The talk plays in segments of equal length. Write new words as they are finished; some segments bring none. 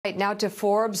Right now to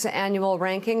Forbes' annual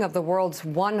ranking of the world's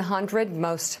 100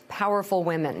 most powerful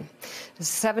women. The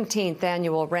 17th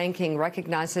annual ranking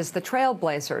recognizes the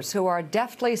trailblazers who are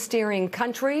deftly steering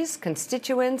countries,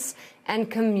 constituents,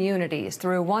 and communities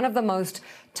through one of the most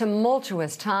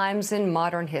tumultuous times in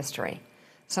modern history.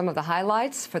 Some of the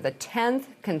highlights: for the 10th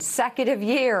consecutive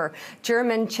year,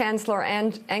 German Chancellor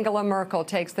Angela Merkel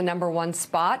takes the #1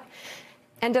 spot.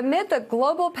 And amid the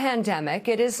global pandemic,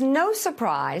 it is no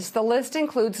surprise the list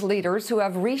includes leaders who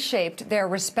have reshaped their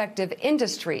respective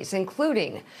industries,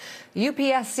 including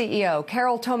UPS CEO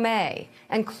Carol Tomé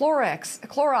and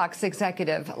Clorox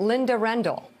executive Linda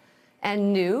Rendle.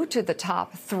 And new to the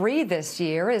top 3 this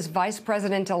year is Vice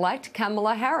President-elect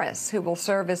Kamala Harris, who will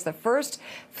serve as the first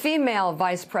female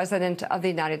Vice President of the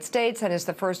United States and is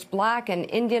the first Black and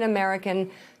Indian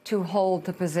American to hold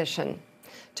the position.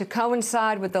 To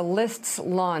coincide with the list's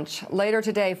launch, later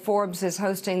today, Forbes is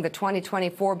hosting the 2020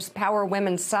 Forbes Power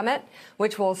Women Summit,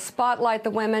 which will spotlight the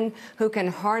women who can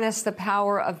harness the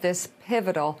power of this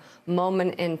pivotal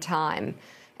moment in time.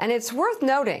 And it's worth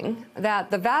noting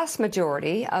that the vast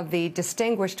majority of the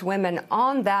distinguished women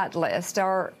on that list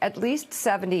are at least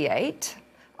 78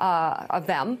 of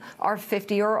them are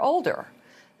 50 or older.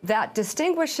 That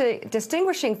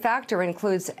distinguishing factor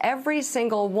includes every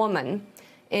single woman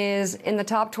is in the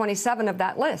top 27 of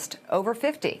that list, over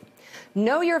 50.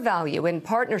 Know Your Value, in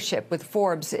partnership with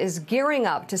Forbes, is gearing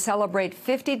up to celebrate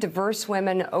 50 diverse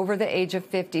women over the age of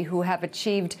 50 who have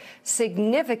achieved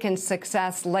significant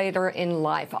success later in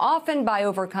life, often by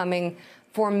overcoming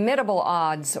formidable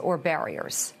odds or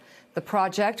barriers. The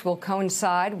project will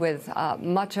coincide with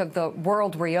much of the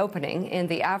world reopening in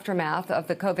the aftermath of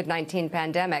the COVID-19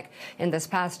 pandemic in this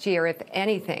past year, if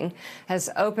anything, has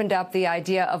opened up the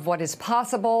idea of what is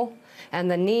possible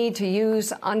and the need to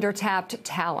use under-tapped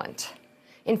talent.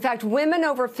 In fact, women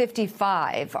over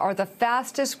 55 are the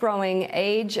fastest growing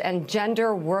age and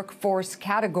gender workforce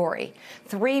category.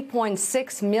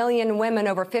 3.6 million women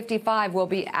over 55 will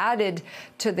be added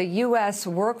to the U.S.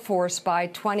 workforce by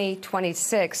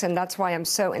 2026, and that's why I'm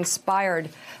so inspired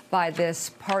by this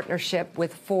partnership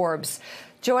with Forbes.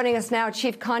 Joining us now,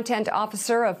 Chief Content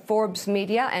Officer of Forbes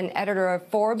Media and editor of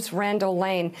Forbes, Randall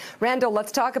Lane. Randall,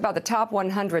 let's talk about the top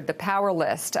 100, the power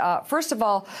list. First of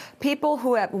all,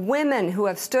 women who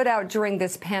have stood out during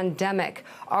this pandemic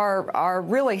are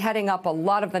really heading up a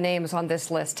lot of the names on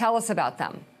this list. Tell us about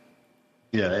them.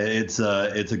 Yeah, it's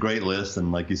a great list,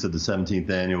 and like you said, the 17th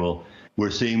annual.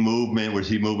 We're seeing movement. We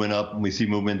see movement up, and we see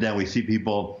movement down. We see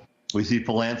people. We see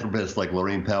philanthropists like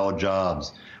Laurene Powell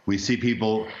Jobs. We see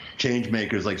people, change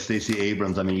makers like Stacey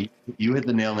Abrams. I mean, you hit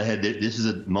the nail on the head. This is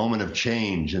a moment of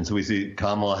change. And so we see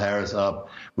Kamala Harris up.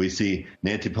 We see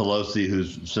Nancy Pelosi,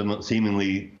 who's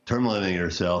seemingly terminating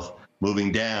herself,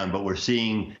 moving down. But we're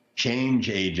seeing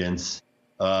change agents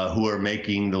who are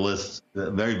making the list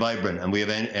very vibrant. And we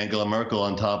have Angela Merkel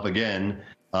on top again,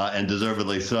 and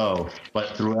deservedly so. But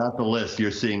throughout the list, you're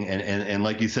seeing, and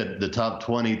like you said, the top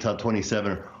 20, top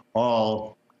 27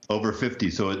 all over 50.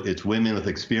 So it's women with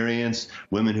experience,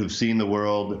 women who've seen the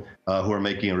world, who are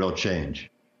making a real change.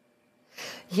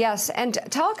 Yes, and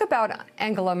talk about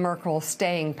Angela Merkel's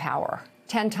staying power,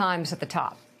 10 times at the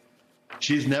top.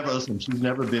 She's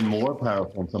never been more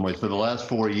powerful in some ways. For the last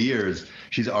 4 years,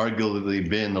 she's arguably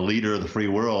been the leader of the free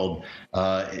world,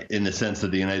 in the sense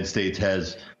that the United States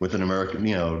has, with an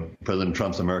American, President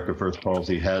Trump's America First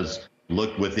policy, has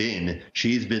looked within.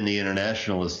 She's been the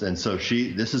internationalist. And so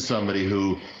this is somebody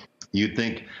who you'd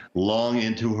think long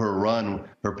into her run,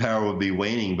 her power would be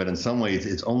waning, but in some ways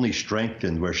it's only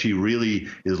strengthened, where she really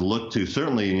is looked to,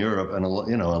 certainly in Europe and a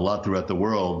lot throughout the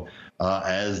world,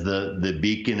 as the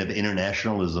beacon of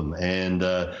internationalism. And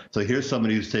so here's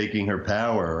somebody who's taking her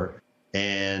power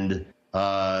and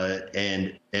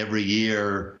every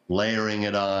year layering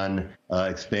it on,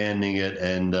 expanding it,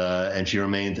 and she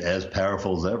remains as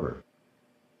powerful as ever.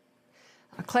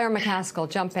 Claire McCaskill,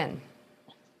 jump in.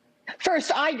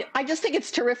 First, I just think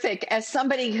it's terrific, as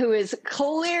somebody who is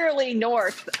clearly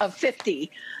north of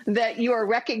 50, that you are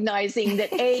recognizing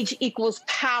that age equals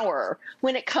power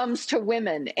when it comes to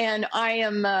women, and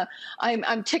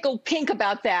I'm tickled pink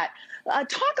about that.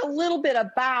 Talk a little bit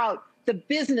about the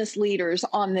business leaders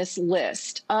on this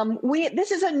list.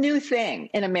 This is a new thing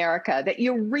in America, that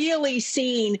you're really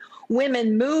seeing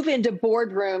women move into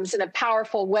boardrooms in a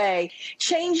powerful way,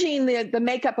 changing the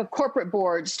makeup of corporate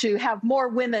boards to have more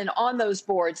women on those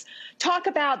boards. Talk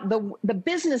about the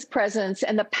business presence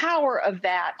and the power of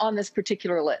that on this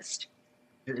particular list.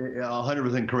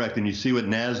 100% correct. And you see what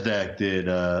NASDAQ did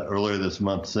earlier this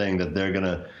month, saying that they're going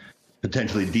to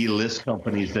potentially delist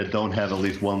companies that don't have at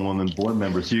least one woman board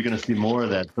member. So you're going to see more of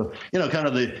that. So, kind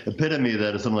of the epitome of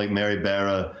that is someone like Mary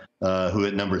Barra, who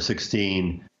at number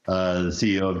 16, the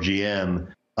CEO of GM.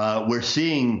 We're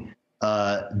seeing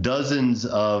dozens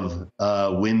of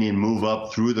women move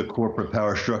up through the corporate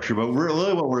power structure. But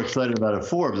really what we're excited about at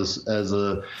Forbes as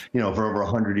a, for over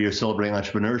 100 years celebrating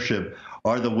entrepreneurship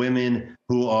are the women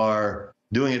who are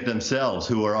doing it themselves,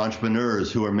 who are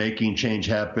entrepreneurs, who are making change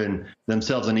happen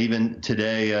themselves. And even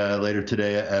today, later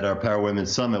today at our Power Women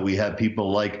Summit, we have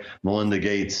people like Melinda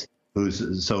Gates,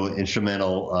 who's so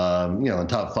instrumental, in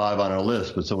top 5 on our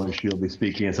list, but she'll be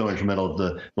speaking, and so instrumental at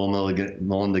the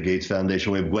Melinda Gates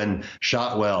Foundation. We have Gwen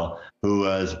Shotwell, who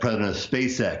is president of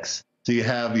SpaceX. So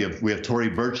we have Tory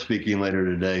Burch speaking later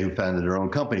today, who founded her own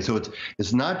company. So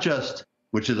it's not just,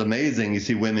 which is amazing, you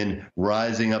see women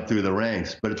rising up through the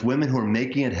ranks, but it's women who are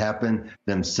making it happen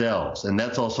themselves. And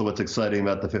that's also what's exciting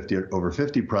about the 50 Over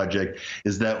 50 project,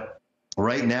 is that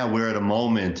right now we're at a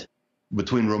moment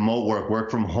between remote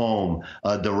work from home,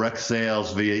 direct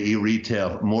sales via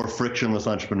e-retail, more frictionless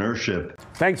entrepreneurship.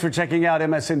 Thanks for checking out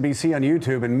MSNBC on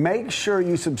YouTube, and make sure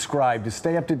you subscribe to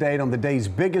stay up to date on the day's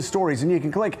biggest stories. And you can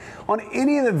click on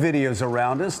any of the videos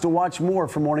around us to watch more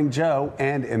from Morning Joe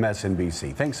and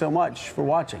MSNBC. Thanks so much for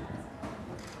watching.